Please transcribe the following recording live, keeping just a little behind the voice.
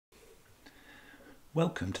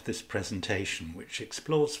Welcome to this presentation, which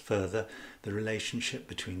explores further the relationship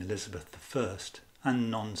between Elizabeth I and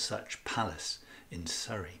Nonsuch Palace in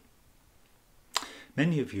Surrey.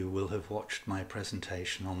 Many of you will have watched my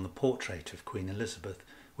presentation on the portrait of Queen Elizabeth,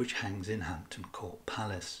 which hangs in Hampton Court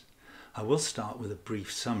Palace. I will start with a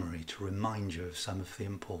brief summary to remind you of some of the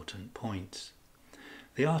important points.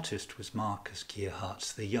 The artist was Marcus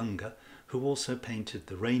Geerhards the Younger, who also painted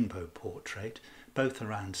the rainbow portrait, both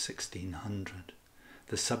around 1600.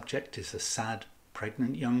 The subject is a sad,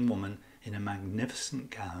 pregnant young woman in a magnificent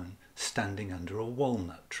gown standing under a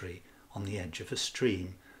walnut tree on the edge of a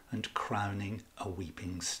stream and crowning a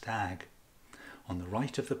weeping stag. On the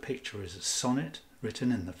right of the picture is a sonnet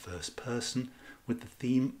written in the first person with the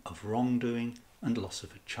theme of wrongdoing and loss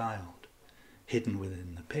of a child. Hidden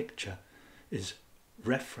within the picture is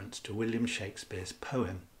reference to William Shakespeare's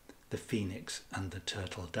poem, The Phoenix and the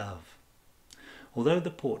Turtle Dove. Although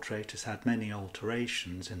the portrait has had many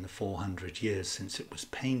alterations in the 400 years since it was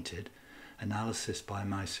painted, analysis by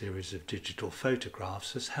my series of digital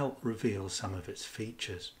photographs has helped reveal some of its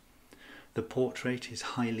features. The portrait is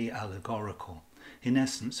highly allegorical, in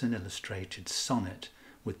essence an illustrated sonnet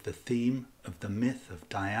with the theme of the myth of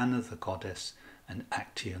Diana the goddess and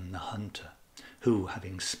Actaeon the hunter, who,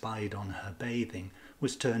 having spied on her bathing,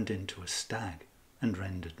 was turned into a stag and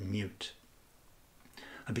rendered mute.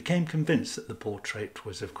 I became convinced that the portrait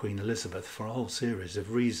was of Queen Elizabeth for a whole series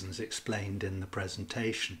of reasons explained in the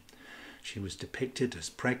presentation. She was depicted as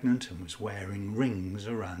pregnant and was wearing rings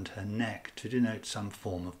around her neck to denote some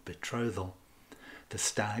form of betrothal. The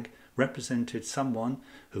stag represented someone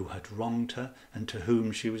who had wronged her and to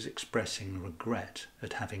whom she was expressing regret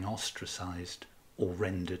at having ostracised or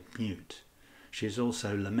rendered mute. She is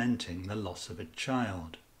also lamenting the loss of a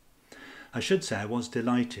child. I should say I was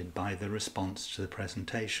delighted by the response to the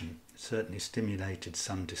presentation. It certainly stimulated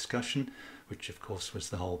some discussion, which of course was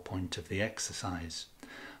the whole point of the exercise.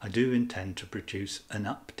 I do intend to produce an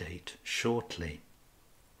update shortly.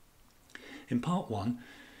 In part 1,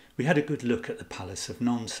 we had a good look at the Palace of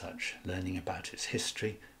Nonsuch, learning about its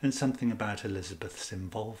history and something about Elizabeth's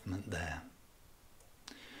involvement there.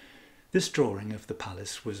 This drawing of the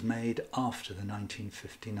palace was made after the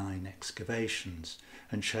 1959 excavations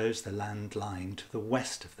and shows the land lying to the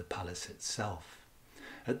west of the palace itself.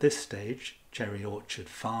 At this stage, Cherry Orchard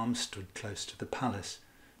Farm stood close to the palace,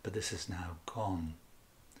 but this is now gone.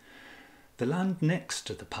 The land next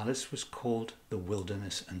to the palace was called the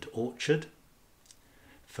Wilderness and Orchard.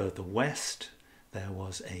 Further west, there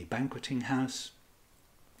was a banqueting house,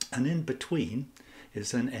 and in between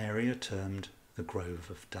is an area termed the Grove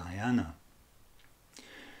of Diana.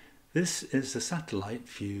 This is a satellite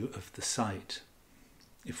view of the site.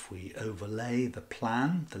 If we overlay the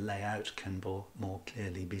plan, the layout can more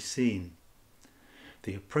clearly be seen.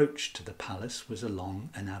 The approach to the palace was along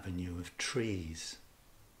an avenue of trees.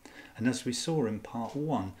 And as we saw in part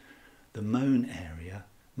 1, the mown area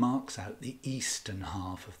marks out the eastern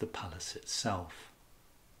half of the palace itself.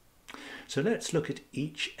 So let's look at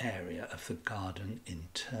each area of the garden in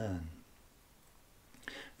turn.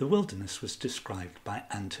 The wilderness was described by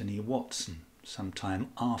Anthony Watson sometime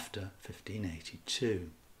after 1582.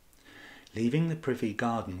 Leaving the Privy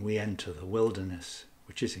Garden, we enter the wilderness,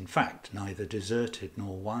 which is in fact neither deserted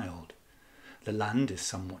nor wild. The land is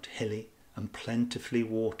somewhat hilly and plentifully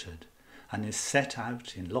watered, and is set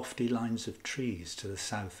out in lofty lines of trees to the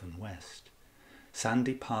south and west.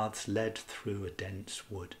 Sandy paths led through a dense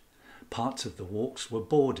wood. Parts of the walks were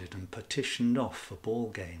boarded and partitioned off for ball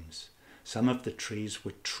games. Some of the trees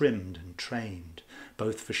were trimmed and trained,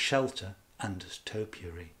 both for shelter and as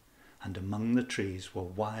topiary, and among the trees were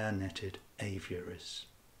wire-netted aviaries.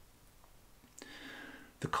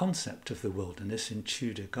 The concept of the wilderness in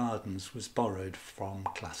Tudor gardens was borrowed from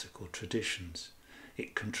classical traditions.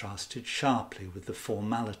 It contrasted sharply with the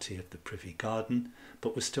formality of the Privy Garden,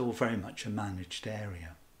 but was still very much a managed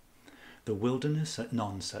area. The wilderness at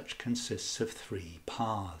Nonsuch consists of 3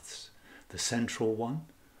 paths. The central one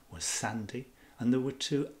was sandy, and there were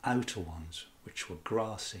 2 outer ones which were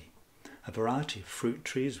grassy. A variety of fruit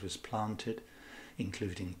trees was planted,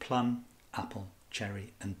 including plum, apple,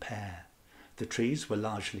 cherry and pear. The trees were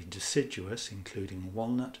largely deciduous, including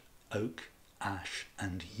walnut, oak, ash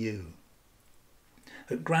and yew.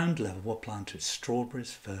 At ground level were planted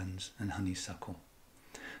strawberries, ferns and honeysuckle.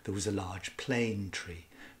 There was a large plane tree,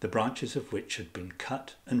 the branches of which had been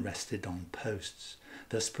cut and rested on posts,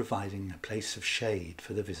 thus providing a place of shade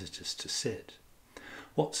for the visitors to sit.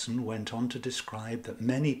 Watson went on to describe that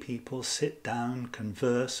many people sit down,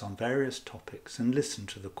 converse on various topics and listen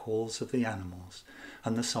to the calls of the animals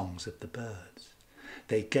and the songs of the birds.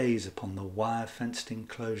 They gaze upon the wire-fenced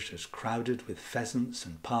enclosures crowded with pheasants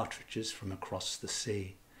and partridges from across the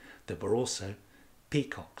sea. There were also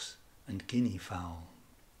peacocks and guinea fowl.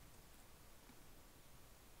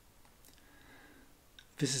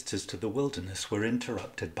 Visitors to the wilderness were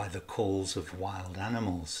interrupted by the calls of wild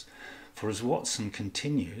animals, for as Watson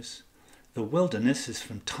continues, the wilderness is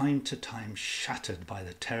from time to time shattered by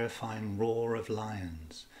the terrifying roar of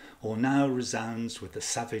lions, or now resounds with the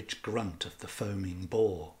savage grunt of the foaming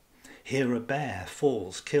boar. Here a bear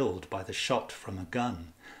falls killed by the shot from a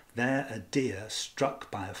gun. There a deer, struck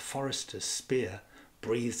by a forester's spear,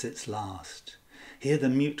 breathes its last. Here the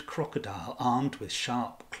mute crocodile, armed with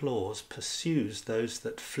sharp claws, pursues those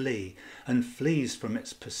that flee, and flees from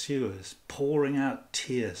its pursuers, pouring out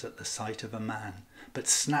tears at the sight of a man, but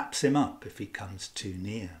snaps him up if he comes too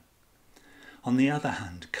near. On the other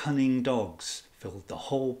hand, cunning dogs filled the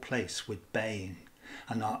whole place with baying,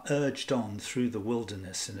 and are urged on through the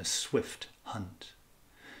wilderness in a swift hunt.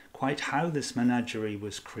 Quite how this menagerie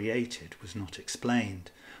was created was not explained.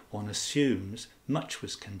 One assumes much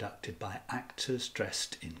was conducted by actors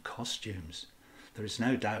dressed in costumes. There is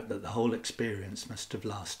no doubt that the whole experience must have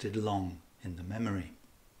lasted long in the memory.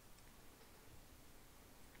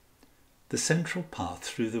 The central path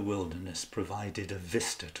through the wilderness provided a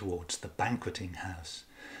vista towards the banqueting house.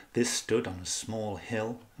 This stood on a small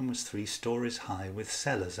hill and was 3 stories high with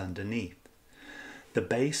cellars underneath. The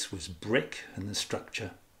base was brick and the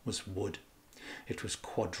structure was wood. It was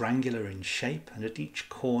quadrangular in shape, and at each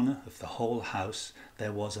corner of the whole house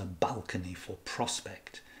there was a balcony for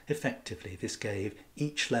prospect. Effectively, this gave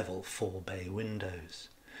each level 4 bay windows.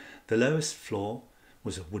 The lowest floor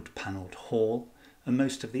was a wood-panelled hall, and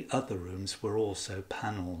most of the other rooms were also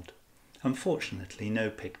panelled. Unfortunately, no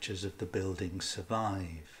pictures of the building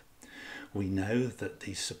survive. We know that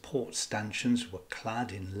the support stanchions were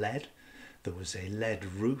clad in lead. There was a lead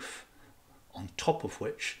roof, on top of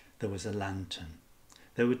which there was a lantern.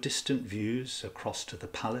 There were distant views across to the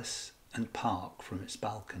palace and park from its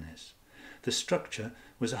balconies. The structure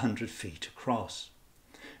was 100 feet across.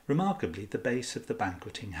 Remarkably, the base of the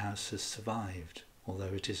banqueting house has survived,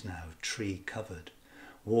 although it is now tree covered.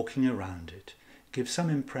 Walking around it gives some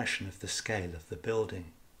impression of the scale of the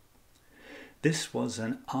building. This was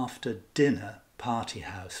an after-dinner party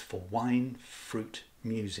house for wine, fruit,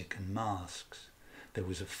 music and masks. There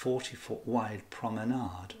was a 40-foot wide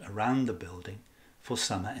promenade around the building for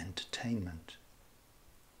summer entertainment.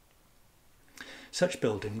 Such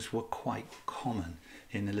buildings were quite common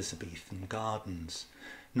in Elizabethan gardens.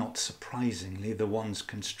 Not surprisingly, the ones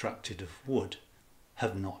constructed of wood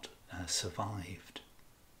have not survived.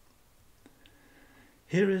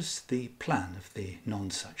 Here is the plan of the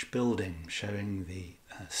Nonsuch building, showing the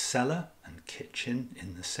cellar and kitchen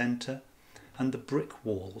in the centre and the brick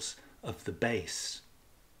walls of the base.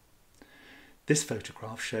 This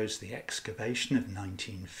photograph shows the excavation of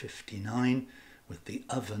 1959 with the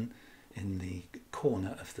oven in the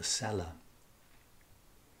corner of the cellar.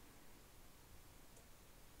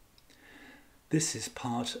 This is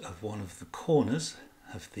part of one of the corners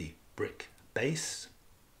of the brick base,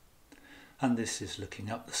 and this is looking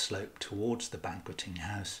up the slope towards the banqueting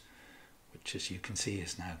house, which, as you can see,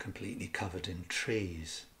 is now completely covered in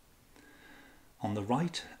trees. On the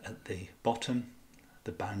right at the bottom,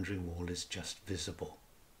 the boundary wall is just visible.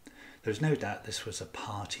 There is no doubt this was a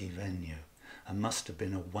party venue and must have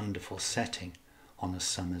been a wonderful setting on a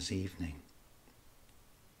summer's evening.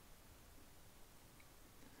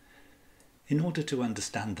 In order to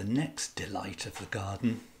understand the next delight of the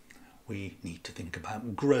garden, we need to think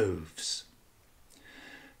about groves.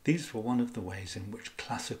 These were one of the ways in which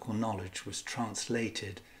classical knowledge was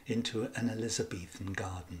translated into an Elizabethan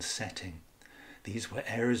garden setting. These were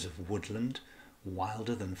areas of woodland,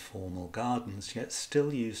 wilder than formal gardens, yet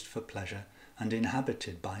still used for pleasure and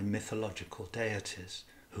inhabited by mythological deities,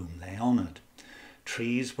 whom they honoured.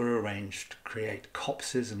 Trees were arranged to create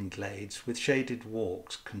copses and glades with shaded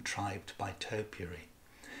walks contrived by topiary.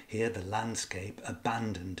 Here the landscape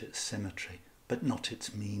abandoned its symmetry, but not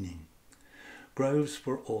its meaning. Groves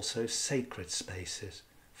were also sacred spaces,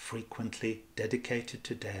 frequently dedicated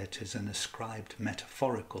to deities and ascribed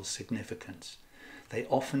metaphorical significance. They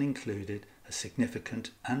often included a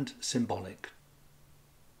significant and symbolic.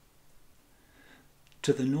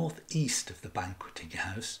 To the northeast of the banqueting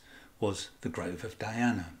house was the Grove of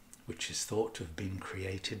Diana, which is thought to have been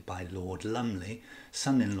created by Lord Lumley,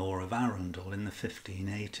 son-in-law of Arundel, in the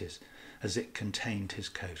 1580s, as it contained his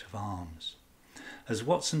coat of arms. As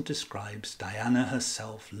Watson describes, Diana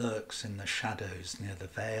herself lurks in the shadows near the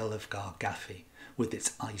Vale of Gargaffi with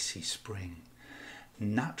its icy spring.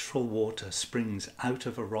 Natural water springs out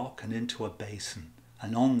of a rock and into a basin,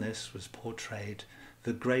 and on this was portrayed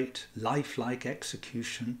the great lifelike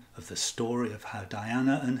execution of the story of how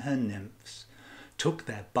Diana and her nymphs took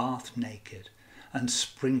their bath naked and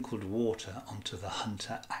sprinkled water onto the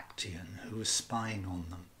hunter Actaeon who was spying on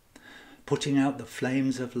them, putting out the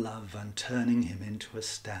flames of love and turning him into a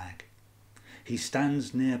stag. He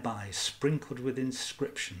stands nearby, sprinkled with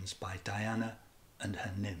inscriptions by Diana and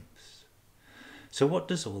her nymphs. So what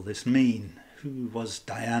does all this mean? Who was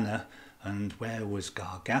Diana and where was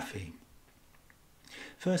Gargaffi?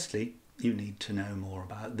 Firstly, you need to know more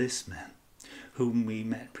about this man, whom we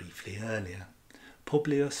met briefly earlier,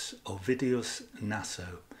 Publius Ovidius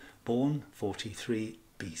Naso, born 43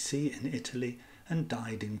 BC in Italy and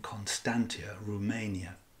died in Constantia,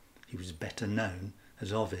 Romania. He was better known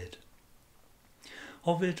as Ovid.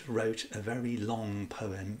 Ovid wrote a very long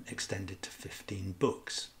poem extended to 15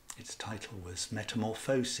 books. Its title was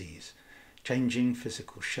Metamorphoses, changing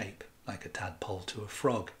physical shape like a tadpole to a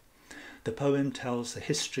frog. The poem tells the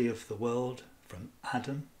history of the world from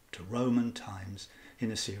Adam to Roman times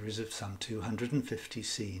in a series of some 250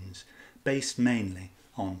 scenes, based mainly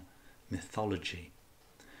on mythology.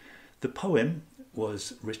 The poem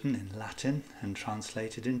was written in Latin and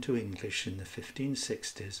translated into English in the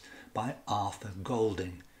 1560s by Arthur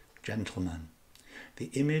Golding, gentleman. The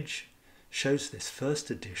image shows this first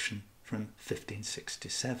edition from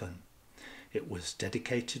 1567. It was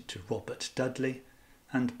dedicated to Robert Dudley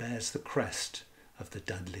and bears the crest of the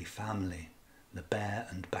Dudley family, the bear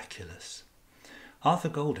and baculus. Arthur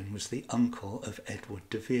Golding was the uncle of Edward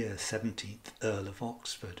de Vere, 17th Earl of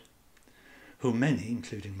Oxford, whom many,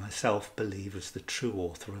 including myself, believe was the true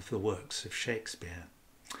author of the works of Shakespeare.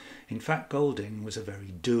 In fact, Golding was a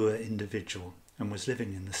very dour individual and was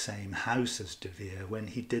living in the same house as de Vere when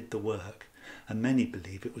he did the work, and many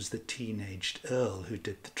believe it was the teenaged Earl who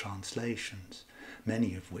did the translations,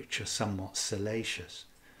 many of which are somewhat salacious.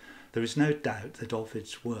 There is no doubt that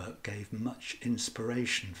Ovid's work gave much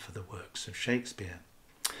inspiration for the works of Shakespeare.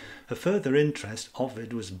 A further interest,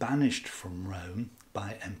 Ovid was banished from Rome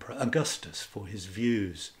by Emperor Augustus for his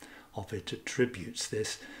views. Ovid attributes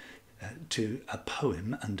this to a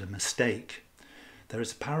poem and a mistake. There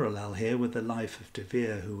is a parallel here with the life of de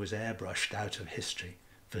Vere, who was airbrushed out of history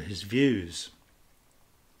for his views.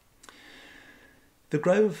 The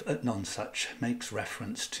grove at Nonsuch makes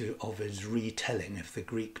reference to Ovid's retelling of the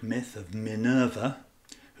Greek myth of Minerva,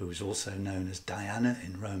 who was also known as Diana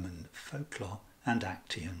in Roman folklore, and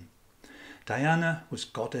Actaeon. Diana was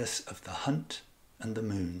goddess of the hunt and the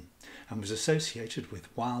moon, and was associated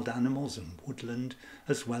with wild animals and woodland,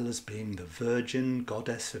 as well as being the virgin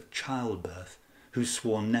goddess of childbirth, who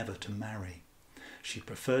swore never to marry. She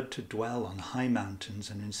preferred to dwell on high mountains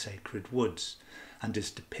and in sacred woods, and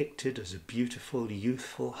is depicted as a beautiful,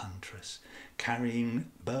 youthful huntress,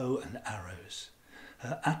 carrying bow and arrows.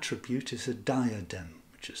 Her attribute is a diadem,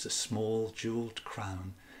 which is a small jewelled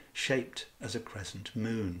crown, shaped as a crescent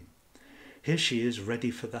moon. Here she is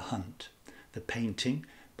ready for the hunt. The painting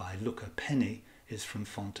by Luca Penny is from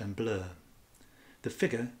Fontainebleau. The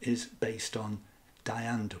figure is based on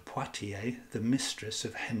Diane de Poitiers, the mistress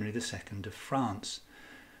of Henry II of France.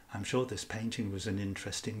 I'm sure this painting was an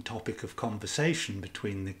interesting topic of conversation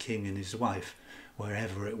between the king and his wife,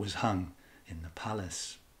 wherever it was hung in the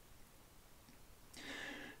palace.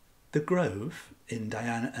 The grove in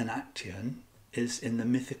Diana and Actaeon is in the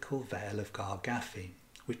mythical Vale of Gargaffi,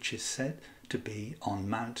 which is said to be on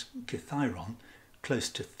Mount Kithyron, close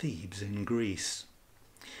to Thebes in Greece.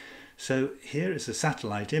 So here is a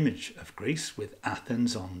satellite image of Greece with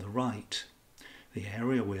Athens on the right. The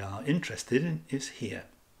area we are interested in is here.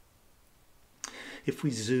 If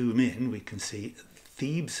we zoom in, we can see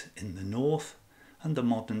Thebes in the north and the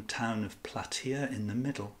modern town of Plataea in the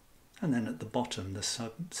middle, and then at the bottom the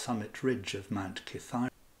summit ridge of Mount Kithyron.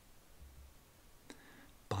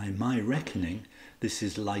 By my reckoning, this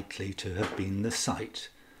is likely to have been the site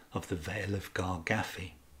of the Vale of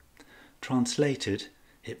Gargaffi. Translated,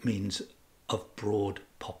 it means of broad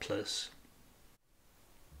poplars.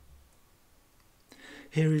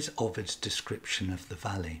 Here is Ovid's description of the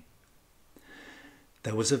valley.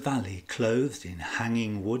 There was a valley clothed in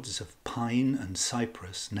hanging woods of pine and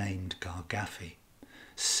cypress named Gargaffi,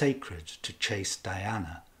 sacred to chaste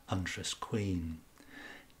Diana, huntress queen.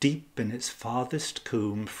 Deep in its farthest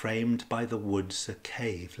combe, framed by the woods, a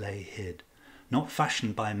cave lay hid, not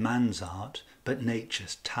fashioned by man's art, but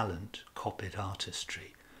nature's talent, copied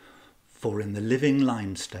artistry. For in the living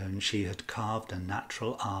limestone she had carved a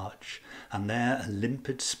natural arch, and there a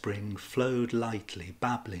limpid spring flowed lightly,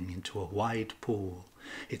 babbling into a wide pool,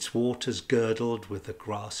 its waters girdled with the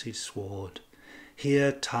grassy sward.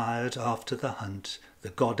 Here, tired after the hunt, the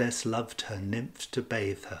goddess loved her nymphs to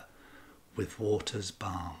bathe her with water's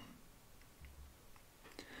balm.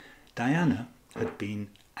 Diana had been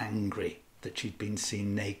angry that she'd been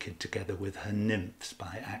seen naked together with her nymphs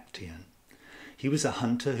by Actaeon. He was a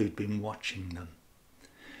hunter who'd been watching them.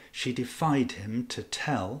 She defied him to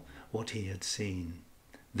tell what he had seen.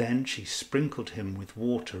 Then she sprinkled him with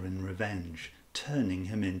water in revenge, turning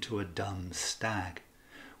him into a dumb stag,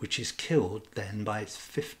 which is killed then by its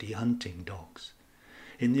 50 hunting dogs.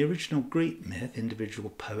 In the original Greek myth,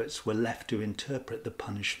 individual poets were left to interpret the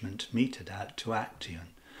punishment meted out to Actaeon.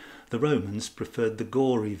 The Romans preferred the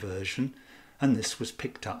gory version, and this was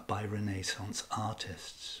picked up by Renaissance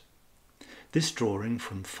artists. This drawing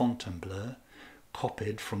from Fontainebleau,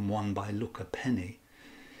 copied from one by Luca Penny,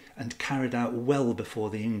 and carried out well before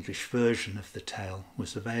the English version of the tale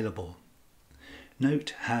was available.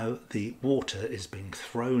 Note how the water is being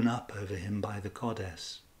thrown up over him by the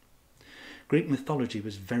goddess. Greek mythology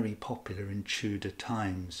was very popular in Tudor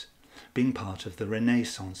times, being part of the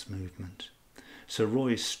Renaissance movement. Sir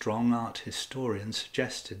Roy Strong, art historian,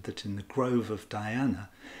 suggested that in the Grove of Diana,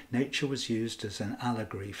 nature was used as an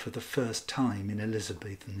allegory for the first time in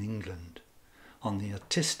Elizabethan England. On the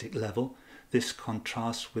artistic level, this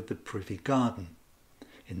contrasts with the Privy Garden.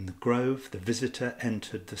 In the Grove, the visitor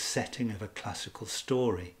entered the setting of a classical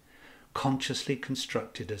story, consciously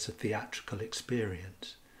constructed as a theatrical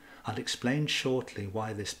experience. I'll explain shortly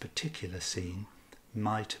why this particular scene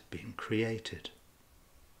might have been created.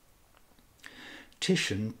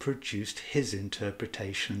 Titian produced his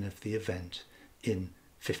interpretation of the event in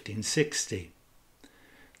 1560.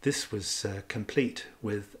 This was complete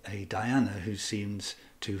with a Diana who seems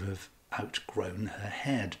to have outgrown her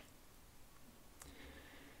head.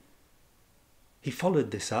 He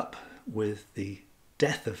followed this up with the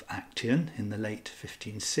death of Actaeon in the late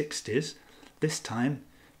 1560s. This time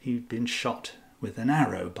he'd been shot with an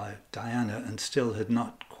arrow by Diana and still had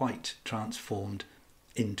not quite transformed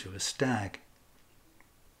into a stag.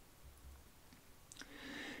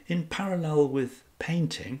 In parallel with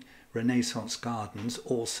painting, Renaissance gardens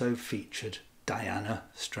also featured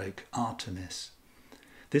Diana/Artemis.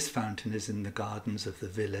 This fountain is in the gardens of the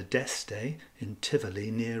Villa d'Este in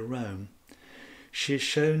Tivoli near Rome. She is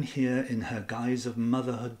shown here in her guise of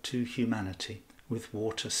motherhood to humanity, with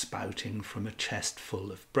water spouting from a chest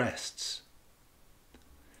full of breasts.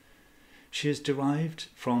 She is derived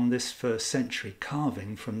from this 1st century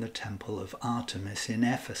carving from the temple of Artemis in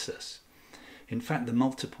Ephesus. In fact, the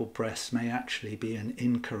multiple breasts may actually be an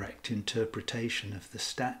incorrect interpretation of the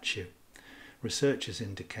statue. Researchers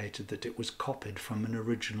indicated that it was copied from an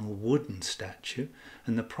original wooden statue,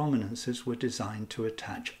 and the prominences were designed to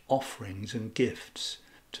attach offerings and gifts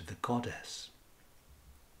to the goddess.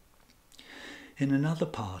 In another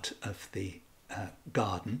part of the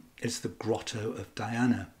garden is the Grotto of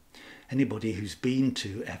Diana. Anybody who's been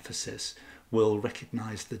to Ephesus will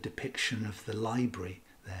recognise the depiction of the library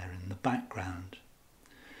there in the background.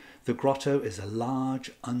 The grotto is a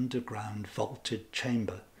large underground vaulted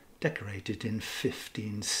chamber decorated in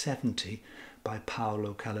 1570 by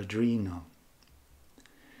Paolo Calodrino.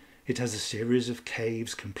 It has a series of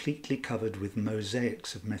caves completely covered with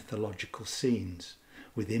mosaics of mythological scenes,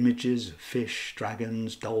 with images of fish,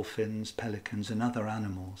 dragons, dolphins, pelicans and other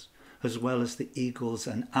animals, as well as the eagles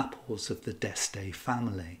and apples of the d'Este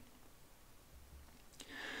family.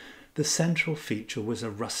 The central feature was a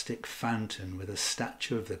rustic fountain with a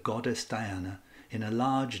statue of the goddess Diana in a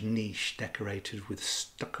large niche decorated with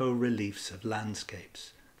stucco reliefs of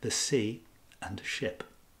landscapes, the sea and a ship.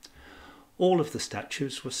 All of the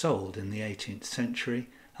statues were sold in the 18th century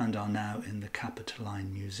and are now in the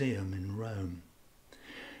Capitoline Museum in Rome.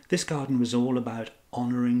 This garden was all about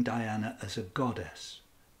honouring Diana as a goddess,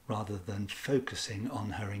 rather than focusing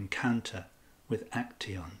on her encounter with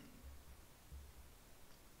Actaeon.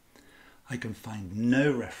 I can find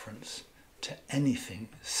no reference to anything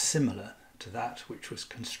similar to that which was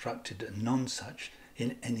constructed at Nonsuch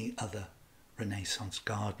in any other Renaissance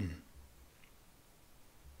garden.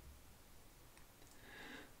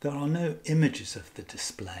 There are no images of the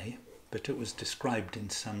display, but it was described in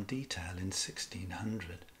some detail in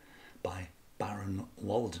 1600 by Baron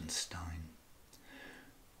Waldenstein.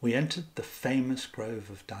 We entered the famous Grove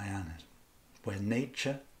of Diana, where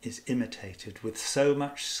nature is imitated with so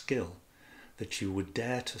much skill that you would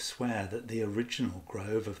dare to swear that the original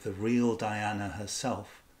grove of the real Diana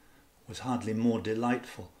herself was hardly more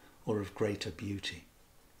delightful or of greater beauty.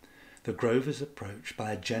 The grove is approached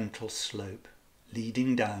by a gentle slope,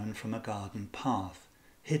 leading down from a garden path,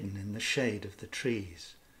 hidden in the shade of the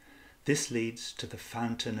trees. This leads to the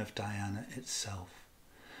fountain of Diana itself.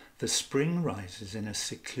 The spring rises in a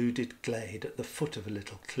secluded glade at the foot of a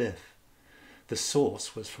little cliff. The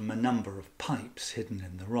source was from a number of pipes hidden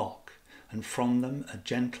in the rock, and from them a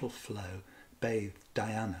gentle flow bathed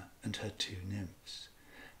Diana and her two nymphs.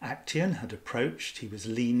 Actaeon had approached. He was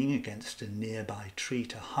leaning against a nearby tree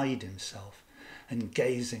to hide himself and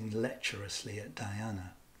gazing lecherously at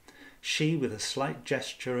Diana. She, with a slight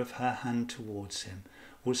gesture of her hand towards him,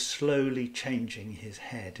 was slowly changing his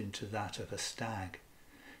head into that of a stag,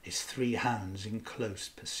 his three hounds in close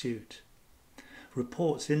pursuit.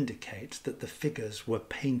 Reports indicate that the figures were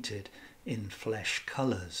painted in flesh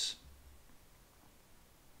colours.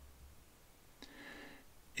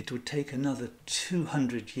 It would take another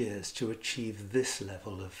 200 years to achieve this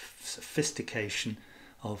level of sophistication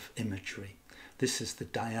of imagery. This is the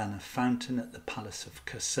Diana fountain at the Palace of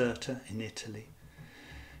Caserta in Italy.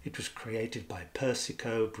 It was created by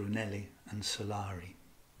Persico, Brunelli and Solari.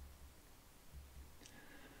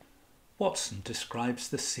 Watson describes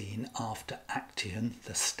the scene after Actaeon,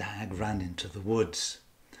 the stag, ran into the woods.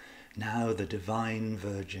 Now the divine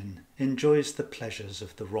virgin enjoys the pleasures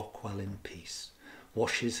of the Rockwell in peace,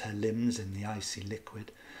 washes her limbs in the icy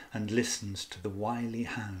liquid, and listens to the wily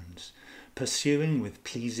hounds, pursuing with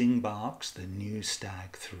pleasing barks the new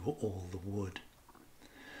stag through all the wood.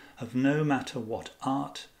 Of no matter what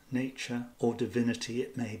art, nature, or divinity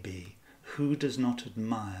it may be, who does not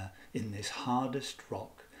admire in this hardest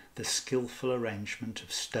rock the skilful arrangement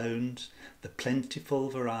of stones, the plentiful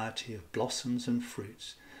variety of blossoms and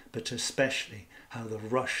fruits, but especially how the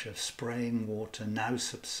rush of spraying water now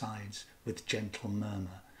subsides with gentle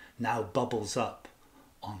murmur, now bubbles up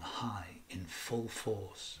on high in full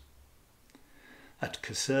force. At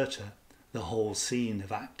Caserta, the whole scene of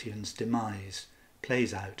Actaeon's demise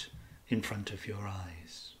plays out in front of your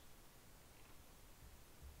eyes.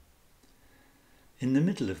 In the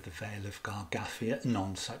middle of the Vale of Gargaphia at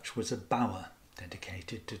Nonsuch was a bower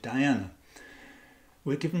dedicated to Diana.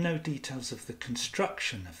 We're given no details of the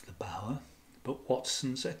construction of the bower, but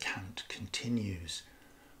Watson's account continues,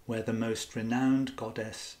 where the most renowned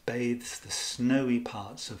goddess bathes the snowy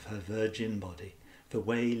parts of her virgin body. The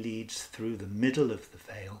way leads through the middle of the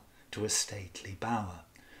vale to a stately bower,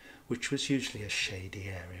 which was usually a shady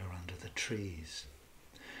area under the trees.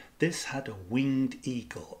 This had a winged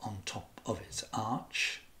eagle on top of its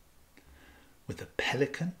arch, with a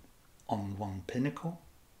pelican on one pinnacle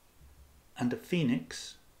and a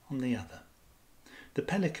phoenix on the other. The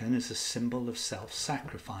pelican is a symbol of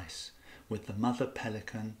self-sacrifice, with the mother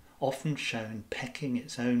pelican often shown pecking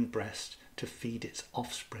its own breast to feed its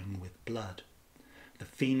offspring with blood. The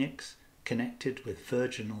phoenix, connected with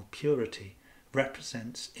virginal purity,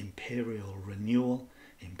 represents imperial renewal,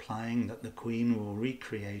 implying that the queen will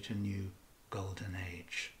recreate a new golden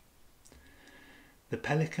age. The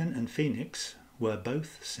pelican and phoenix were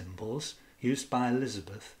both symbols used by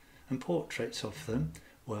Elizabeth, and portraits of them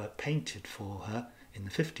were painted for her in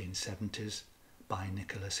the 1570s by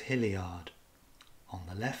Nicholas Hilliard. On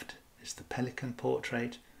the left is the pelican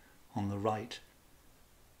portrait, on the right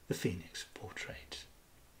the phoenix portrait.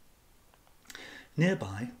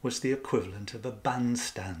 Nearby was the equivalent of a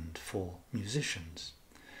bandstand for musicians.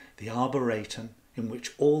 The arboretum in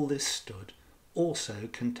which all this stood also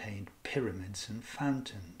contained pyramids and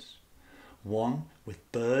fountains, one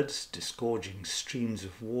with birds disgorging streams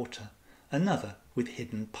of water, another with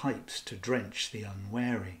hidden pipes to drench the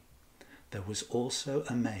unwary. There was also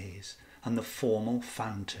a maze and the formal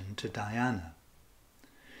fountain to Diana.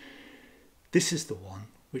 This is the one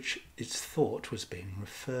which it's thought was being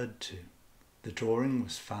referred to. The drawing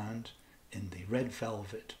was found in the Red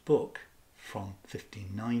Velvet book from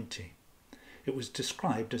 1590. It was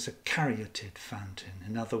described as a caryatid fountain,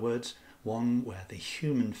 in other words, one where the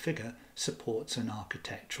human figure supports an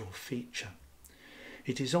architectural feature.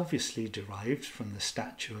 It is obviously derived from the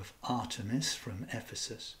statue of Artemis from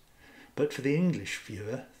Ephesus, but for the English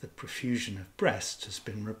viewer, the profusion of breasts has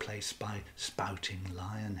been replaced by spouting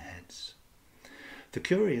lion heads. The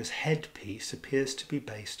curious headpiece appears to be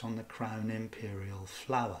based on the crown imperial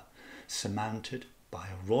flower, surmounted by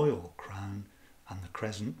a royal crown and the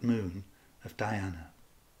crescent moon of Diana.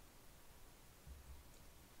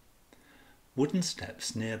 Wooden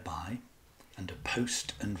steps nearby and a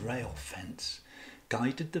post and rail fence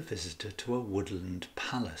guided the visitor to a woodland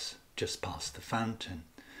palace just past the fountain.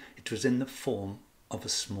 It was in the form of a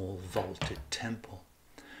small vaulted temple.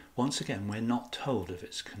 Once again, we're not told of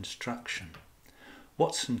its construction.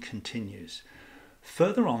 Watson continues,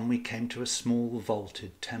 "Further on we came to a small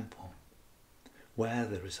vaulted temple, where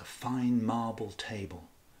there is a fine marble table,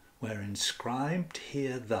 where inscribed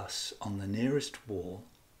here thus on the nearest wall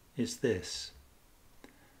is this: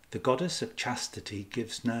 The goddess of chastity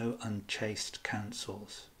gives no unchaste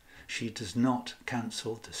counsels. She does not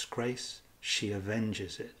counsel disgrace, she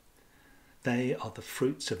avenges it. They are the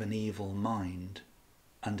fruits of an evil mind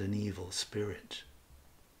and an evil spirit.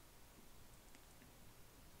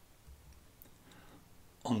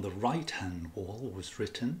 On the right-hand wall was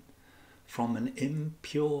written, "From an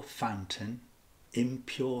impure fountain,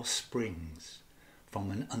 impure springs,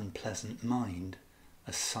 from an unpleasant mind,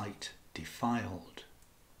 a sight defiled."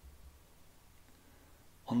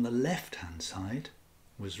 On the left-hand side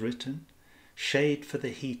was written, "Shade for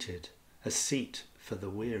the heated, a seat for the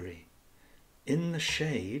weary. In the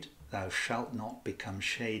shade thou shalt not become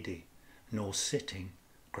shady, nor sitting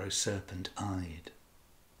grow serpent-eyed."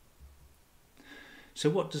 So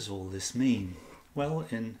what does all this mean? Well,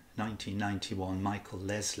 in 1991, Michael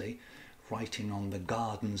Leslie, writing on the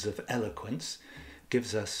Gardens of Eloquence,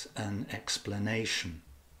 gives us an explanation.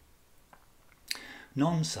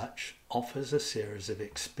 Nonsuch offers a series of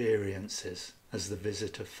experiences as the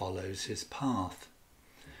visitor follows his path.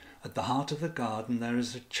 At the heart of the garden there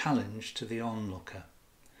is a challenge to the onlooker.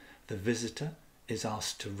 The visitor is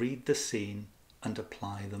asked to read the scene and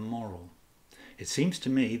apply the moral. It seems to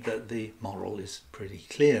me that the moral is pretty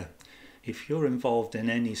clear. If you're involved in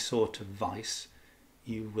any sort of vice,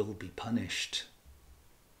 you will be punished.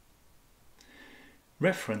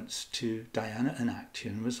 Reference to Diana and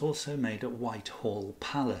Actaeon was also made at Whitehall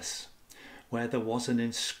Palace, where there was an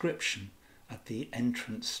inscription at the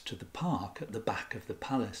entrance to the park at the back of the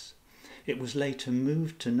palace. It was later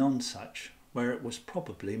moved to Nonsuch, where it was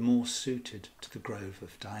probably more suited to the grove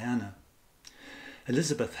of Diana.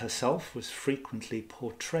 Elizabeth herself was frequently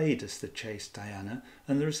portrayed as the chaste Diana,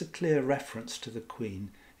 and there is a clear reference to the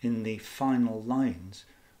Queen in the final lines,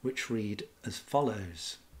 which read as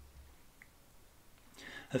follows.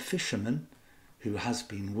 "A fisherman who has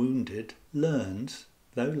been wounded learns,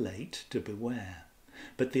 though late, to beware,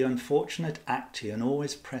 but the unfortunate Actaeon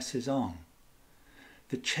always presses on.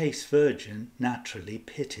 The chaste virgin naturally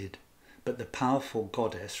pitied, but the powerful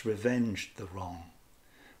goddess revenged the wrong.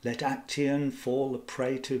 Let Actaeon fall a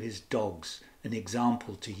prey to his dogs, an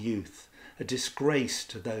example to youth, a disgrace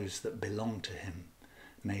to those that belong to him.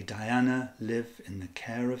 May Diana live in the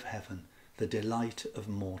care of heaven, the delight of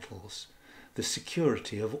mortals, the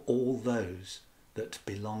security of all those that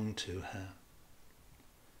belong to her."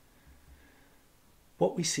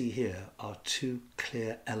 What we see here are two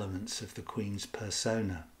clear elements of the Queen's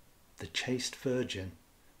persona, the chaste virgin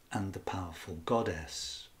and the powerful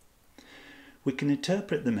goddess. We can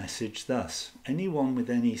interpret the message thus: anyone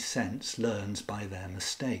with any sense learns by their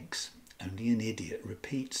mistakes, only an idiot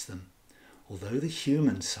repeats them. Although the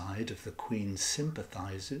human side of the Queen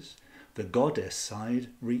sympathises, the goddess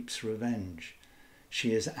side reaps revenge.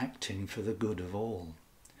 She is acting for the good of all.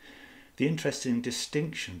 The interesting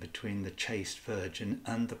distinction between the chaste virgin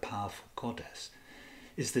and the powerful goddess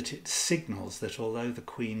is that it signals that although the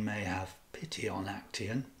Queen may have pity on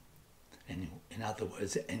Actaeon, in other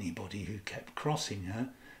words, anybody who kept crossing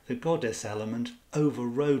her, the goddess element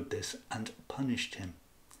overrode this and punished him.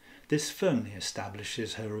 This firmly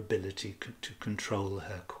establishes her ability to control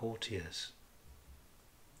her courtiers.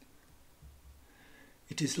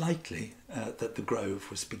 It is likely that the grove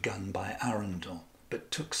was begun by Arundel,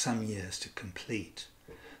 but took some years to complete.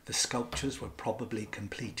 The sculptures were probably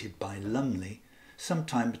completed by Lumley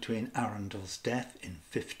sometime between Arundel's death in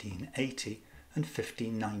 1580 and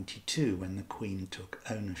 1592, when the Queen took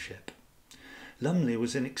ownership. Lumley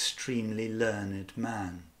was an extremely learned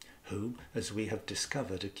man who, as we have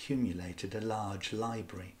discovered, accumulated a large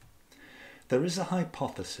library. There is a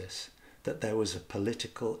hypothesis that there was a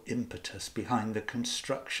political impetus behind the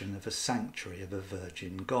construction of a sanctuary of a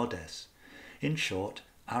virgin goddess. In short,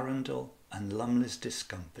 Arundel and Lumley's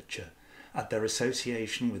discomfiture at their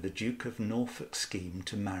association with the Duke of Norfolk's scheme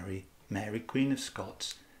to marry Mary Queen of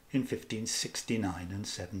Scots in 1569 and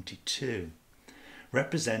 72.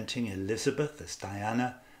 Representing Elizabeth as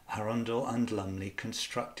Diana, Arundel and Lumley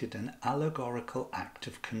constructed an allegorical act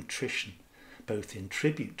of contrition, both in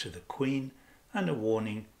tribute to the Queen and a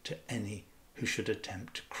warning to any who should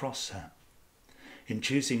attempt to cross her. In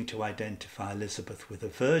choosing to identify Elizabeth with a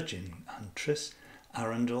virgin huntress,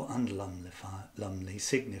 Arundel and Lumley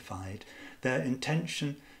signified their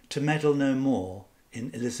intention to meddle no more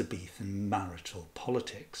in Elizabethan marital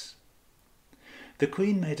politics. The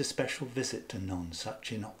Queen made a special visit to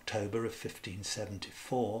Nonsuch in October of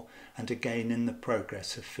 1574 and again in the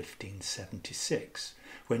progress of 1576,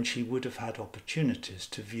 when she would have had opportunities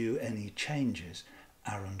to view any changes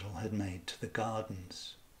Arundel had made to the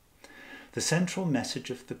gardens. The central message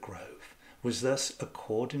of the grove was thus,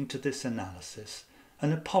 according to this analysis,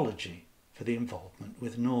 an apology for for the involvement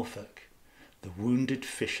with Norfolk. The wounded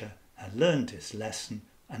fisher had learned his lesson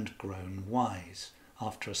and grown wise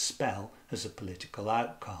after a spell as a political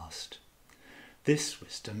outcast. This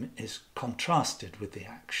wisdom is contrasted with the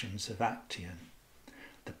actions of Actaeon.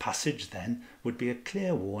 The passage then would be a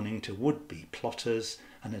clear warning to would-be plotters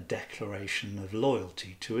and a declaration of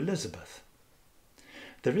loyalty to Elizabeth.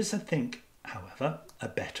 There is, I think, however, a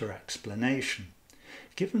better explanation.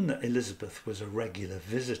 Given that Elizabeth was a regular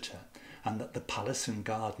visitor and that the palace and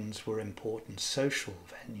gardens were important social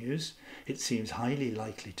venues, it seems highly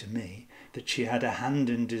likely to me that she had a hand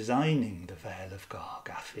in designing the Vale of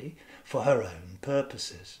Gargaffi for her own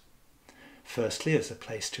purposes. Firstly, as a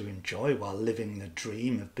place to enjoy while living the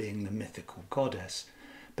dream of being the mythical goddess,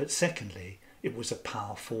 but secondly, it was a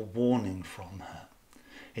powerful warning from her.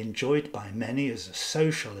 Enjoyed by many as a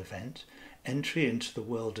social event, entry into the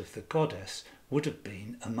world of the goddess would have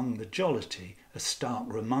been, among the jollity, a stark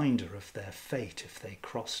reminder of their fate if they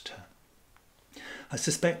crossed her. I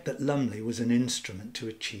suspect that Lumley was an instrument to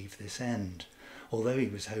achieve this end. Although he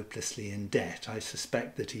was hopelessly in debt, I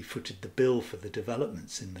suspect that he footed the bill for the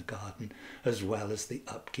developments in the garden as well as the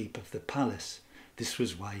upkeep of the palace. This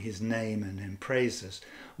was why his name and emprasas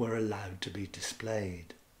were allowed to be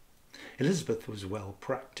displayed. Elizabeth was well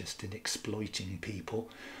practised in exploiting people,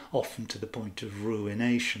 often to the point of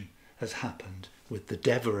ruination, as happened with the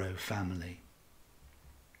Devereux family.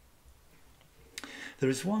 There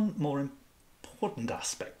is one more important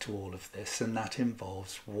aspect to all of this, and that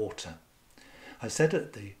involves water. I said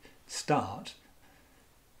at the start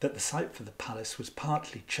that the site for the palace was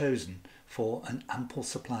partly chosen for an ample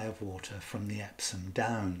supply of water from the Epsom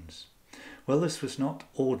Downs. Well, this was not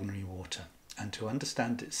ordinary water, and to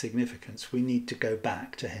understand its significance we need to go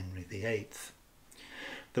back to Henry VIII.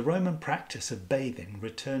 The Roman practice of bathing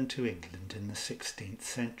returned to England in the 16th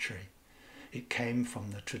century. It came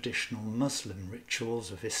from the traditional Muslim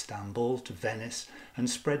rituals of Istanbul to Venice and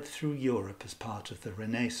spread through Europe as part of the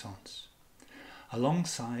Renaissance.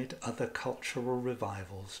 Alongside other cultural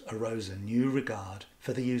revivals arose a new regard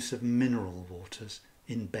for the use of mineral waters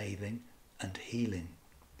in bathing and healing.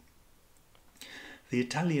 The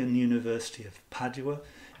Italian University of Padua,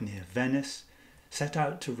 near Venice, set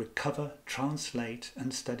out to recover, translate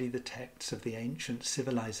and study the texts of the ancient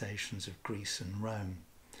civilizations of Greece and Rome.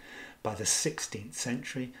 By the 16th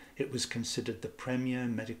century, it was considered the premier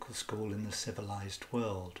medical school in the civilized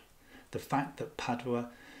world. The fact that Padua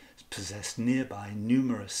possessed nearby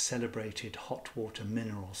numerous celebrated hot water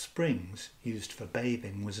mineral springs used for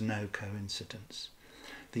bathing was no coincidence.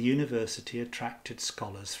 The university attracted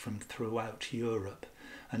scholars from throughout Europe,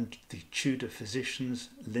 and the Tudor physicians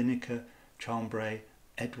Linacre, Chambray,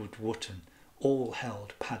 Edward Wotton all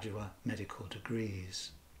held Padua medical degrees.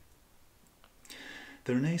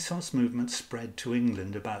 The Renaissance movement spread to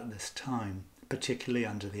England about this time, particularly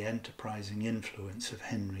under the enterprising influence of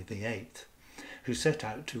Henry VIII, who set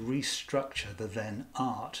out to restructure the then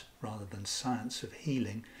art rather than science of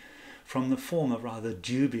healing from the former rather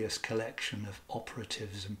dubious collection of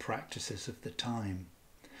operatives and practices of the time.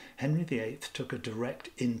 Henry VIII took a direct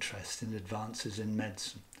interest in advances in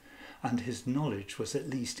medicine, and his knowledge was at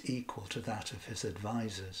least equal to that of his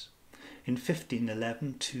advisers. In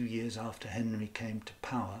 1511, 2 years after Henry came to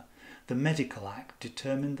power, the Medical Act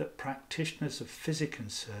determined that practitioners of physic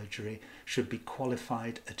and surgery should be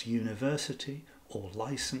qualified at university or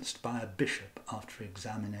licensed by a bishop after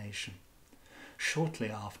examination. Shortly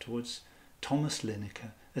afterwards, Thomas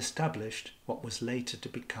Linacre established what was later to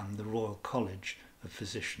become the Royal College of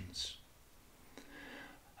Physicians.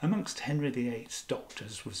 Amongst Henry VIII's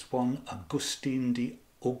doctors was one Augustine de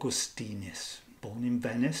Augustinis. Born in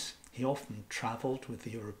Venice, he often travelled with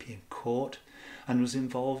the European court and was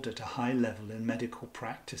involved at a high level in medical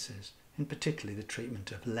practices, in particular the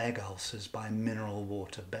treatment of leg ulcers by mineral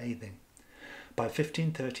water bathing. By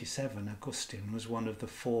 1537, Augustine was one of the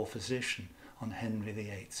 4 physicians on Henry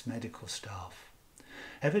VIII's medical staff.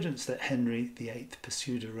 Evidence that Henry VIII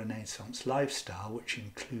pursued a Renaissance lifestyle, which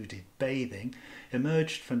included bathing,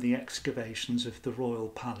 emerged from the excavations of the Royal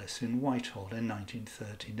Palace in Whitehall in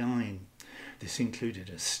 1939. This included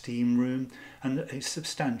a steam room and a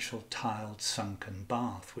substantial tiled sunken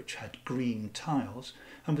bath, which had green tiles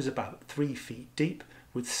and was about 3 feet deep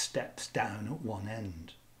with steps down at one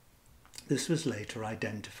end. This was later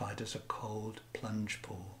identified as a cold plunge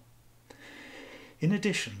pool. In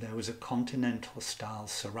addition, there was a continental-style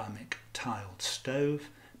ceramic tiled stove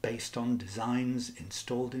based on designs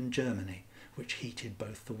installed in Germany, which heated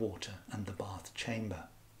both the water and the bath chamber.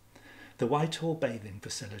 The Whitehall bathing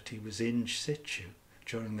facility was in situ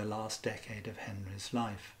during the last decade of Henry's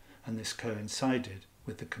life, and this coincided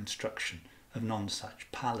with the construction of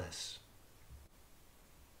Nonsuch Palace.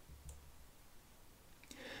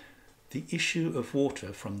 The issue of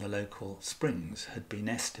water from the local springs had been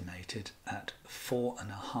estimated at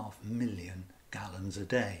 4.5 million gallons a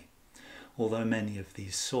day, although many of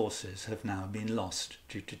these sources have now been lost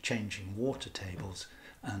due to changing water tables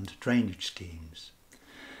and drainage schemes.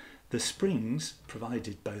 The springs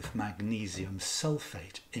provided both magnesium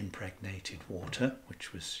sulfate impregnated water,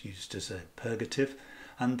 which was used as a purgative,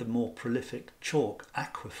 and the more prolific chalk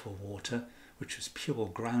aquifer water, which was pure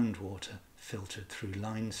groundwater filtered through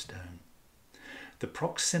limestone. The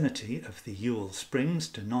proximity of the Ewell Springs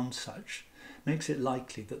to Nonsuch makes it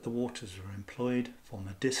likely that the waters were employed for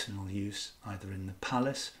medicinal use either in the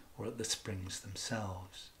palace or at the springs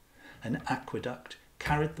themselves. An aqueduct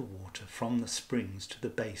carried the water from the springs to the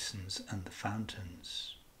basins and the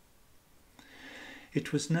fountains.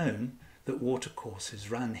 It was known that watercourses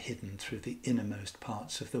ran hidden through the innermost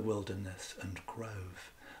parts of the wilderness and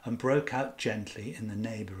grove, and broke out gently in the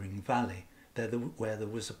neighbouring valley, where there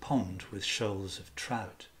was a pond with shoals of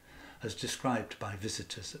trout, as described by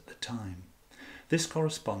visitors at the time. This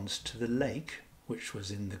corresponds to the lake which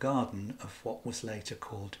was in the garden of what was later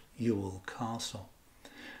called Ewell Castle.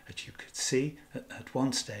 As you could see, at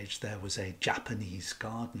one stage there was a Japanese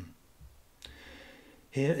garden.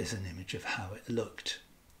 Here is an image of how it looked.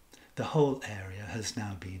 The whole area has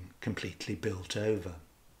now been completely built over.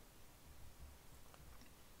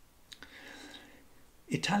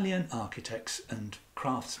 Italian architects and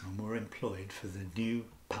craftsmen were employed for the new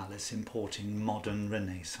palace, importing modern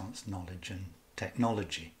Renaissance knowledge and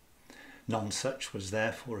technology. Nonsuch was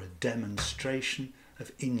therefore a demonstration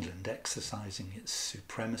of England exercising its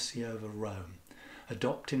supremacy over Rome,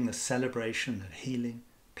 adopting the celebration of healing,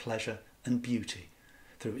 pleasure and beauty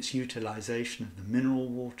through its utilisation of the mineral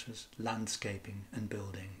waters, landscaping and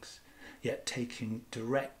buildings, yet taking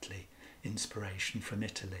directly inspiration from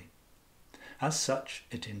Italy. As such,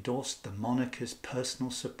 it endorsed the monarchy's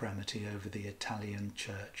personal supremacy over the Italian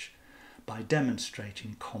church by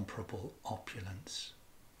demonstrating comparable opulence.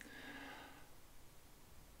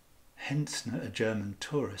 Hensner, a German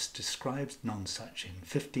tourist, describes Nonsuch in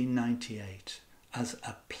 1598 as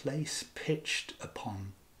a place pitched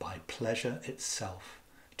upon by pleasure itself,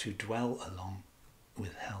 to dwell along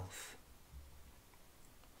with health.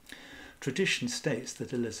 Tradition states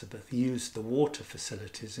that Elizabeth used the water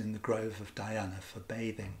facilities in the Grove of Diana for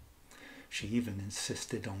bathing. She even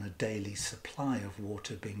insisted on a daily supply of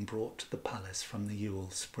water being brought to the palace from the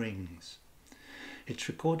Ewell Springs. It's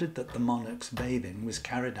recorded that the monarch's bathing was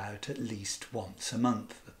carried out at least once a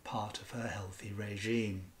month as part of her healthy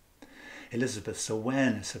regime. Elizabeth's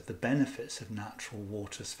awareness of the benefits of natural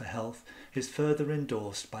waters for health is further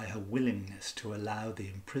endorsed by her willingness to allow the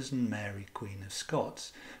imprisoned Mary Queen of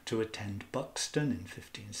Scots to attend Buxton in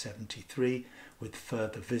 1573, with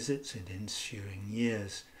further visits in ensuing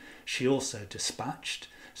years. She also dispatched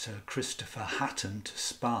Sir Christopher Hatton to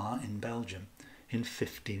Spa in Belgium in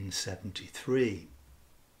 1573.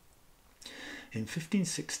 In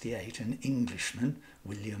 1568, an Englishman,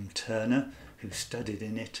 William Turner, who studied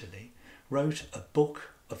in Italy, wrote a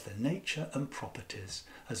book of the nature and properties,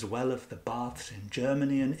 as well of the baths in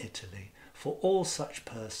Germany and Italy, for all such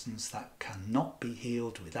persons that cannot be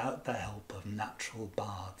healed without the help of natural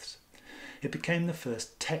baths. It became the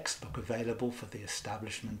first textbook available for the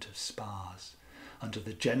establishment of spas. Under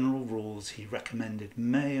the general rules, he recommended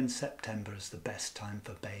May and September as the best time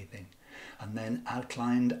for bathing, and then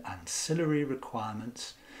outlined ancillary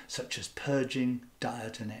requirements such as purging,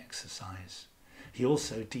 diet and exercise. He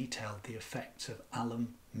also detailed the effects of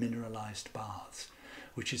alum mineralised baths,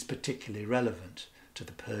 which is particularly relevant to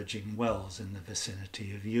the purging wells in the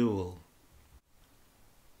vicinity of Ewell.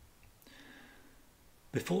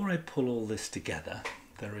 Before I pull all this together,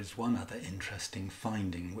 there is one other interesting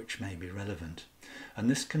finding which may be relevant, and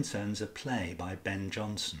this concerns a play by Ben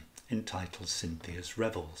Jonson entitled Cynthia's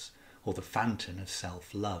Revels, or The Fountain of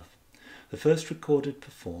Self-Love. The first recorded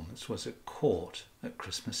performance was at court at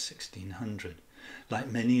Christmas 1600. Like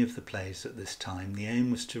many of the plays at this time, the aim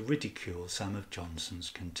was to ridicule some of Jonson's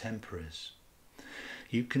contemporaries.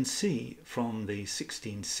 You can see from the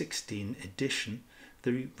 1616 edition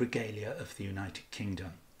the regalia of the United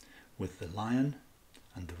Kingdom, with the lion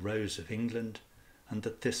and the rose of England and the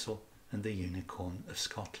thistle and the unicorn of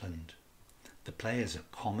Scotland. The play is a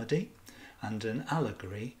comedy and an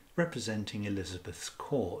allegory representing Elizabeth's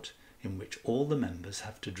court, in which all the members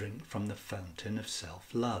have to drink from the fountain of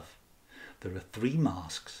self-love. There are 3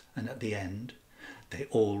 masks, and at the end they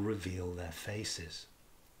all reveal their faces.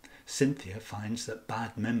 Cynthia finds that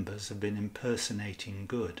bad members have been impersonating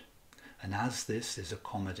good, and as this is a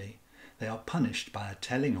comedy, they are punished by a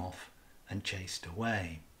telling off and chased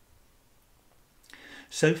away.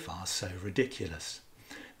 So far, so ridiculous.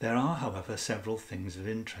 There are, however, several things of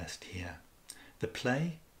interest here. The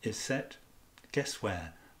play is set, guess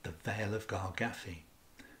where? The Vale of Gargaphie.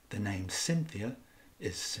 The name Cynthia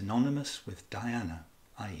is synonymous with Diana,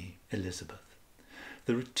 i.e. Elizabeth.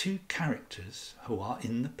 There are two characters who are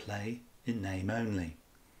in the play in name only,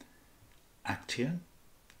 Actaeon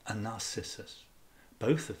and Narcissus,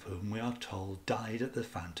 both of whom we are told died at the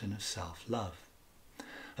fountain of self-love.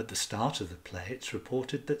 At the start of the play it's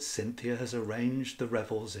reported that Cynthia has arranged the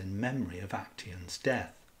revels in memory of Actaeon's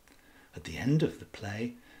death. At the end of the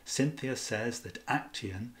play, Cynthia says that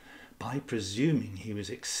Actaeon, by presuming he was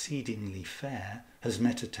exceedingly fair, has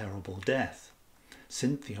met a terrible death.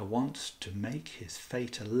 Cynthia wants to make his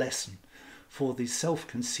fate a lesson for the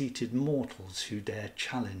self-conceited mortals who dare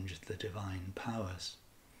challenge the divine powers.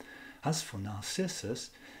 As for Narcissus,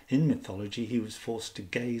 in mythology he was forced to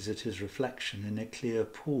gaze at his reflection in a clear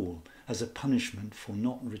pool as a punishment for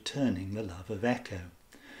not returning the love of Echo.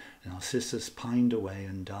 Narcissus pined away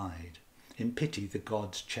and died. In pity the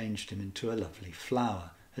gods changed him into a lovely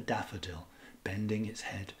flower, a daffodil, bending its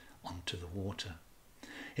head onto the water.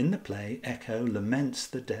 In the play, Echo laments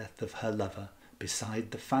the death of her lover beside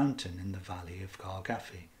the fountain in the valley of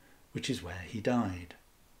Gargaphie, which is where he died.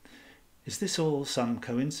 Is this all some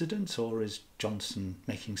coincidence, or is Johnson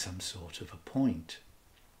making some sort of a point?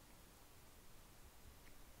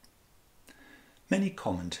 Many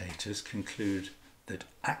commentators conclude that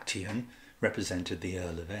Actaeon represented the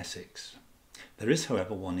Earl of Essex. There is,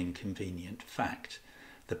 however, one inconvenient fact.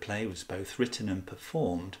 The play was both written and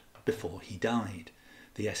performed before he died.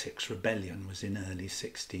 The Essex Rebellion was in early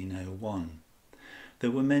 1601.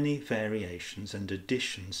 There were many variations and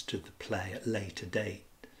additions to the play at later date,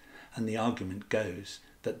 and the argument goes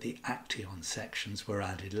that the Actaeon sections were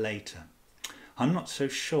added later. I'm not so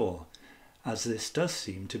sure, as this does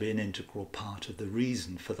seem to be an integral part of the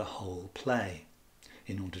reason for the whole play,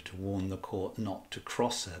 in order to warn the court not to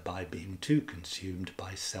cross her by being too consumed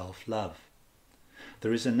by self-love.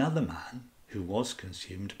 There is another man who was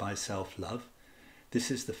consumed by self-love. This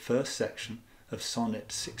is the first section of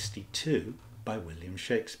Sonnet 62 by William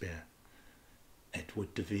Shakespeare,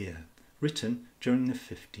 Edward de Vere, written during the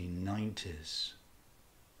 1590s.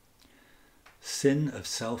 Sin of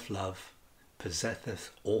self-love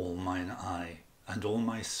possesseth all mine eye, and all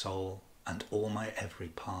my soul, and all my every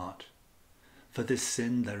part. For this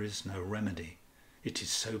sin there is no remedy, it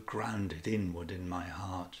is so grounded inward in my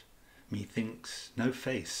heart. Methinks no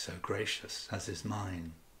face so gracious as is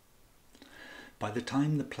mine. By the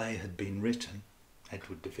time the play had been written,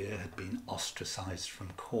 Edward de Vere had been ostracised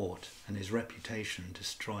from court and his reputation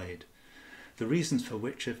destroyed, the reasons for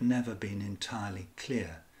which have never been entirely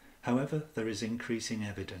clear. However, there is increasing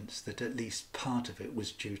evidence that at least part of it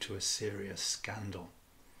was due to a serious scandal.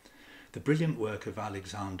 The brilliant work of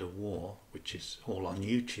Alexander Waugh, which is all on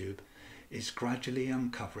YouTube, is gradually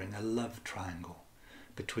uncovering a love triangle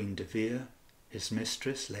between de Vere, his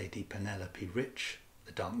mistress, Lady Penelope Rich,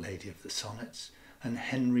 the Dark Lady of the Sonnets, and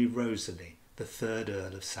Henry Rosalie, the 3rd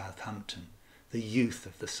Earl of Southampton, the youth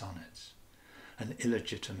of the Sonnets. An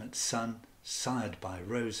illegitimate son, sired by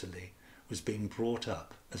Rosalie, was being brought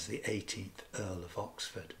up as the 18th Earl of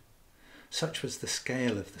Oxford. Such was the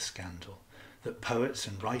scale of the scandal that poets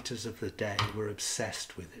and writers of the day were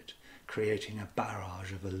obsessed with it, creating a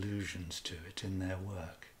barrage of allusions to it in their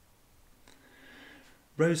work.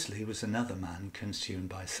 Rosalie was another man consumed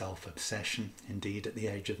by self-obsession. Indeed, at the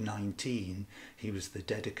age of 19, he was the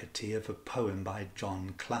dedicatee of a poem by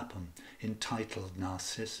John Clapham entitled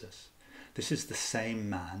Narcissus. This is the same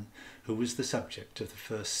man who was the subject of the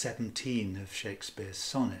first 17 of Shakespeare's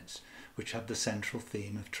sonnets, which have the central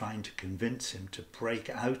theme of trying to convince him to break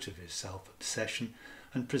out of his self-obsession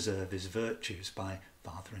and preserve his virtues by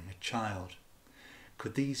fathering a child.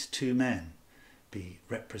 Could these two men be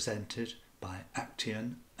represented by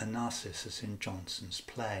Actaeon and Narcissus in Jonson's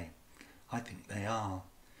play? I think they are.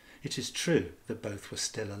 It is true that both were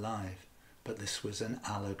still alive, but this was an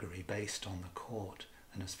allegory based on the court,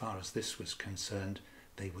 and as far as this was concerned,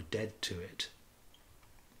 they were dead to it.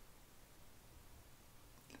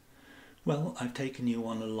 Well, I've taken you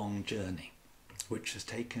on a long journey, which has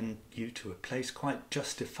taken you to a place quite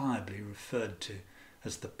justifiably referred to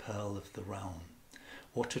as the Pearl of the Realm.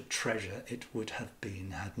 What a treasure it would have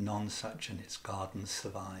been had Nonsuch and its gardens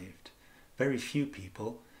survived. Very few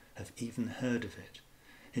people have even heard of it.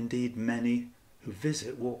 Indeed, many who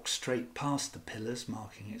visit walk straight past the pillars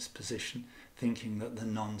marking its position, thinking that the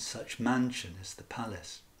Nonsuch mansion is the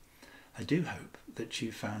palace. I do hope that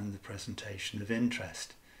you found the presentation of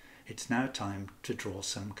interest. It's now time to draw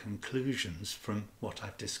some conclusions from what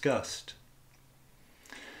I've discussed.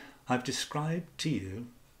 I've described to you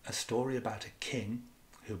a story about a king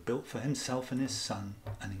who built for himself and his son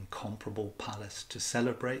an incomparable palace to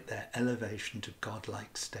celebrate their elevation to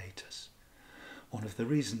godlike status. One of the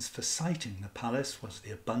reasons for siting the palace was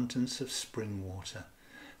the abundance of spring water,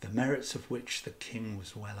 the merits of which the king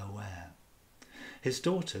was well aware. His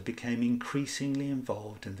daughter became increasingly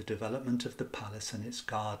involved in the development of the palace and its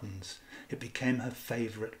gardens. It became her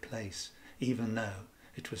favourite place, even though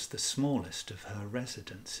it was the smallest of her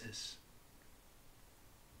residences.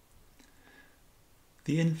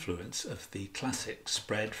 The influence of the classics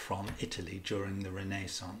spread from Italy during the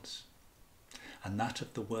Renaissance, and that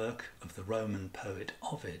of the work of the Roman poet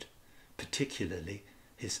Ovid, particularly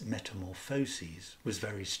his Metamorphoses, was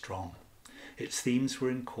very strong. Its themes were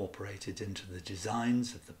incorporated into the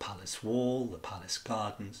designs of the palace wall, the palace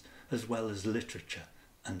gardens, as well as literature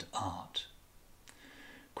and art.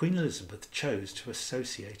 Queen Elizabeth chose to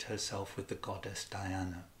associate herself with the goddess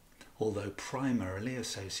Diana. Although primarily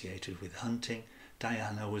associated with hunting,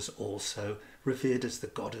 Diana was also revered as the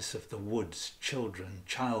goddess of the woods, children,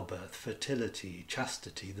 childbirth, fertility,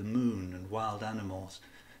 chastity, the moon and wild animals,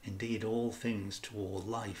 indeed all things to all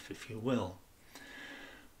life, if you will.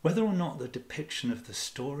 Whether or not the depiction of the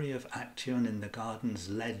story of Actaeon in the gardens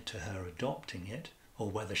led to her adopting it, or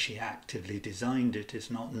whether she actively designed it,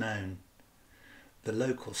 is not known. The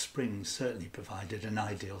local springs certainly provided an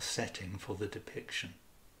ideal setting for the depiction.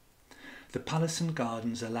 The palace and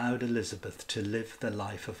gardens allowed Elizabeth to live the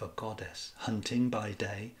life of a goddess, hunting by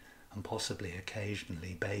day and possibly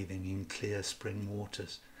occasionally bathing in clear spring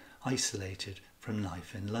waters, isolated from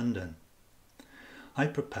life in London. I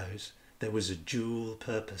propose there was a dual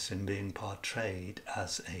purpose in being portrayed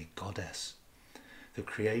as a goddess, the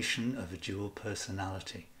creation of a dual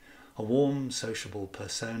personality, a warm, sociable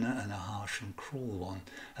persona and a harsh and cruel one,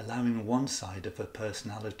 allowing one side of her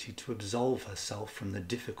personality to absolve herself from the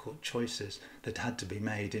difficult choices that had to be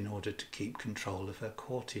made in order to keep control of her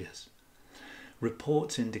courtiers.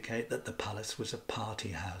 Reports indicate that the palace was a party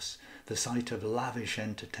house, the site of lavish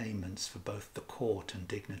entertainments for both the court and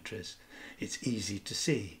dignitaries. It's easy to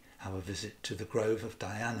see how a visit to the grove of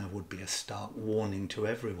Diana would be a stark warning to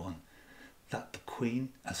everyone that the Queen,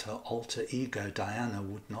 as her alter ego Diana,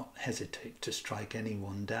 would not hesitate to strike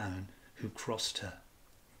anyone down who crossed her.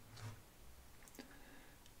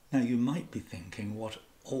 Now you might be thinking what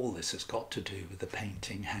all this has got to do with the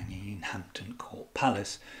painting hanging in Hampton Court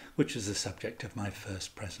Palace, which is the subject of my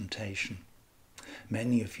first presentation.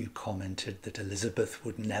 Many of you commented that Elizabeth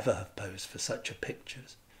would never have posed for such a picture.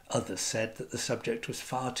 Others said that the subject was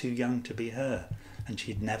far too young to be her, and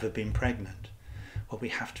she'd never been pregnant. Well, we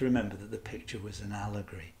have to remember that the picture was an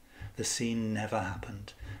allegory. The scene never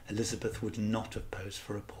happened. Elizabeth would not have posed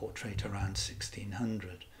for a portrait around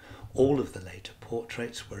 1600. All of the later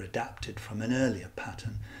portraits were adapted from an earlier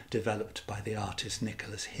pattern developed by the artist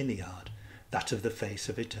Nicholas Hilliard, that of the face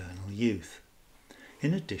of eternal youth.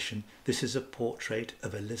 In addition, this is a portrait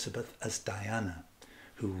of Elizabeth as Diana,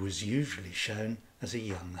 who was usually shown as a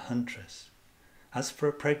young huntress. As for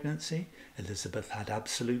a pregnancy, Elizabeth had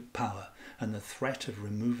absolute power, and the threat of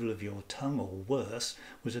removal of your tongue or worse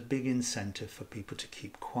was a big incentive for people to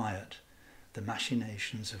keep quiet. The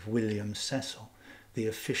machinations of William Cecil, the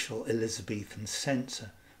official Elizabethan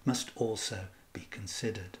censor, must also be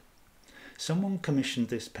considered. Someone commissioned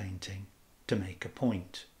this painting to make a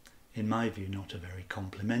point, in my view not a very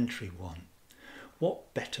complimentary one.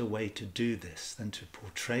 What better way to do this than to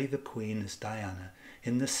portray the Queen as Diana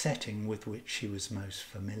in the setting with which she was most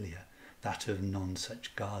familiar, that of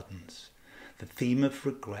Nonsuch Gardens? The theme of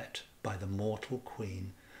regret by the mortal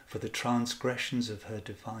Queen for the transgressions of her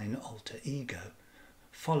divine alter ego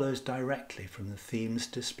follows directly from the themes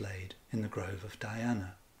displayed in the Grove of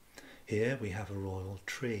Diana. Here we have a royal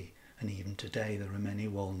tree, and even today there are many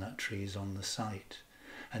walnut trees on the site.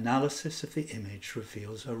 Analysis of the image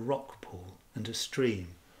reveals a rock pool and a stream,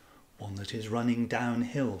 one that is running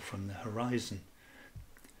downhill from the horizon.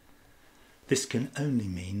 This can only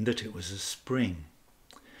mean that it was a spring.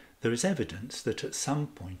 There is evidence that at some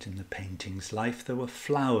point in the painting's life there were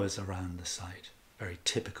flowers around the site, very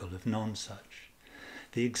typical of Nonsuch.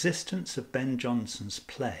 The existence of Ben Jonson's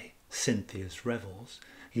play, Cynthia's Revels,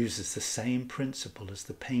 uses the same principle as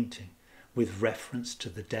the painting, with reference to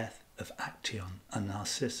the death of Actaeon and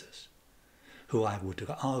Narcissus, who I would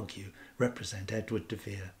argue represent Edward de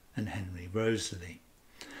Vere and Henry Rosalie.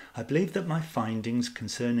 I believe that my findings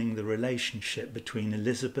concerning the relationship between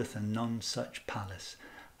Elizabeth and Nonsuch Palace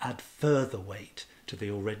add further weight to the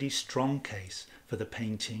already strong case for the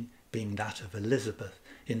painting being that of Elizabeth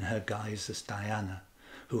in her guise as Diana,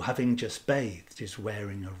 who, having just bathed, is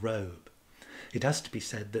wearing a robe. It has to be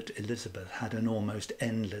said that Elizabeth had an almost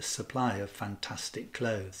endless supply of fantastic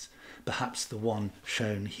clothes. Perhaps the one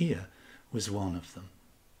shown here was one of them.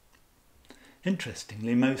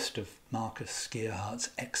 Interestingly, most of Marcus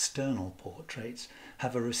Schierhardt's external portraits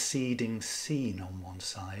have a receding scene on one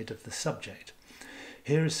side of the subject.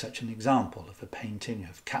 Here is such an example of a painting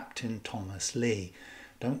of Captain Thomas Lee.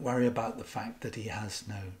 Don't worry about the fact that he has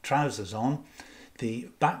no trousers on. The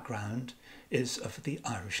background is of the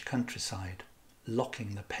Irish countryside,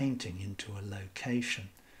 locking the painting into a location.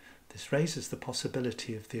 This raises the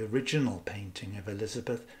possibility of the original painting of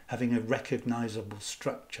Elizabeth having a recognisable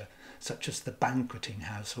structure, such as the banqueting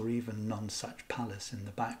house or even Nonsuch Palace in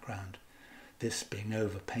the background, this being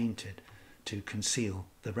overpainted to conceal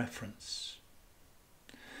the reference.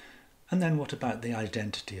 And then what about the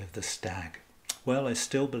identity of the stag? Well, I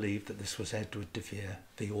still believe that this was Edward de Vere,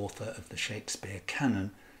 the author of the Shakespeare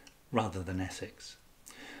canon, rather than Essex.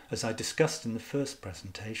 As I discussed in the first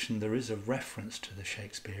presentation, there is a reference to the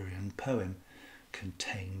Shakespearean poem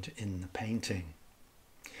contained in the painting.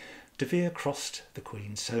 De Vere crossed the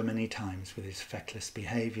Queen so many times with his feckless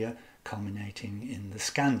behaviour, culminating in the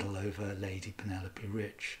scandal over Lady Penelope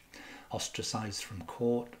Rich. Ostracised from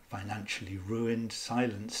court, financially ruined,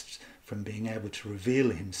 silenced from being able to reveal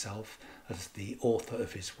himself as the author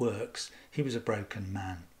of his works, he was a broken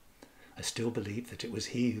man. I still believe that it was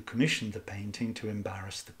he who commissioned the painting to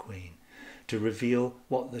embarrass the Queen, to reveal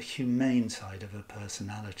what the humane side of her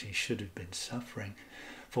personality should have been suffering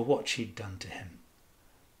for what she'd done to him.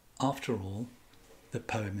 After all, the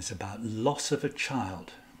poem is about loss of a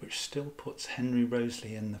child, which still puts Henry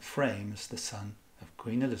Wriothesley in the frame as the son of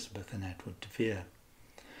Queen Elizabeth and Edward de Vere.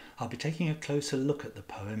 I'll be taking a closer look at the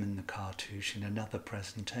poem in the cartouche in another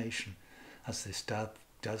presentation, as this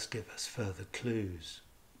does give us further clues.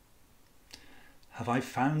 Have I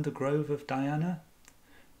found the Grove of Diana?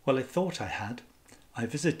 Well, I thought I had. I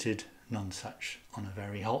visited Nonsuch on a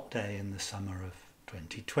very hot day in the summer of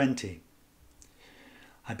 2020.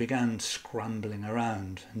 I began scrambling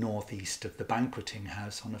around northeast of the banqueting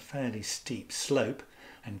house on a fairly steep slope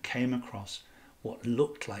and came across what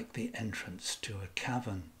looked like the entrance to a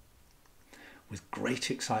cavern. With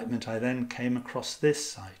great excitement I then came across this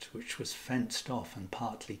site, which was fenced off and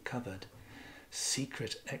partly covered.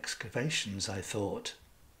 Secret excavations, I thought.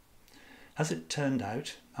 As it turned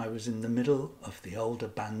out, I was in the middle of the old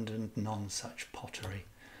abandoned Nonsuch pottery,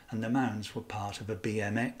 and the mounds were part of a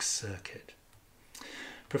BMX circuit.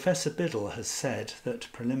 Professor Biddle has said that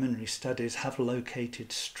preliminary studies have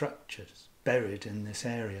located structures buried in this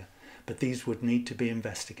area, but these would need to be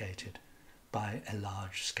investigated by a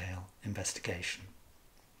large-scale investigation.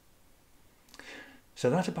 So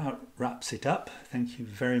that about wraps it up. Thank you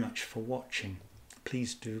very much for watching.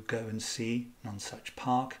 Please do go and see Nonsuch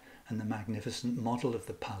Park and the magnificent model of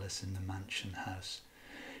the palace in the mansion house.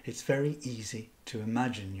 It's very easy to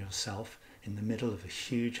imagine yourself in the middle of a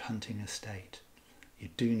huge hunting estate. You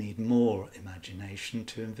do need more imagination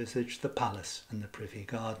to envisage the palace and the privy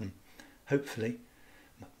garden. Hopefully,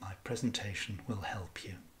 my presentation will help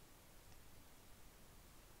you.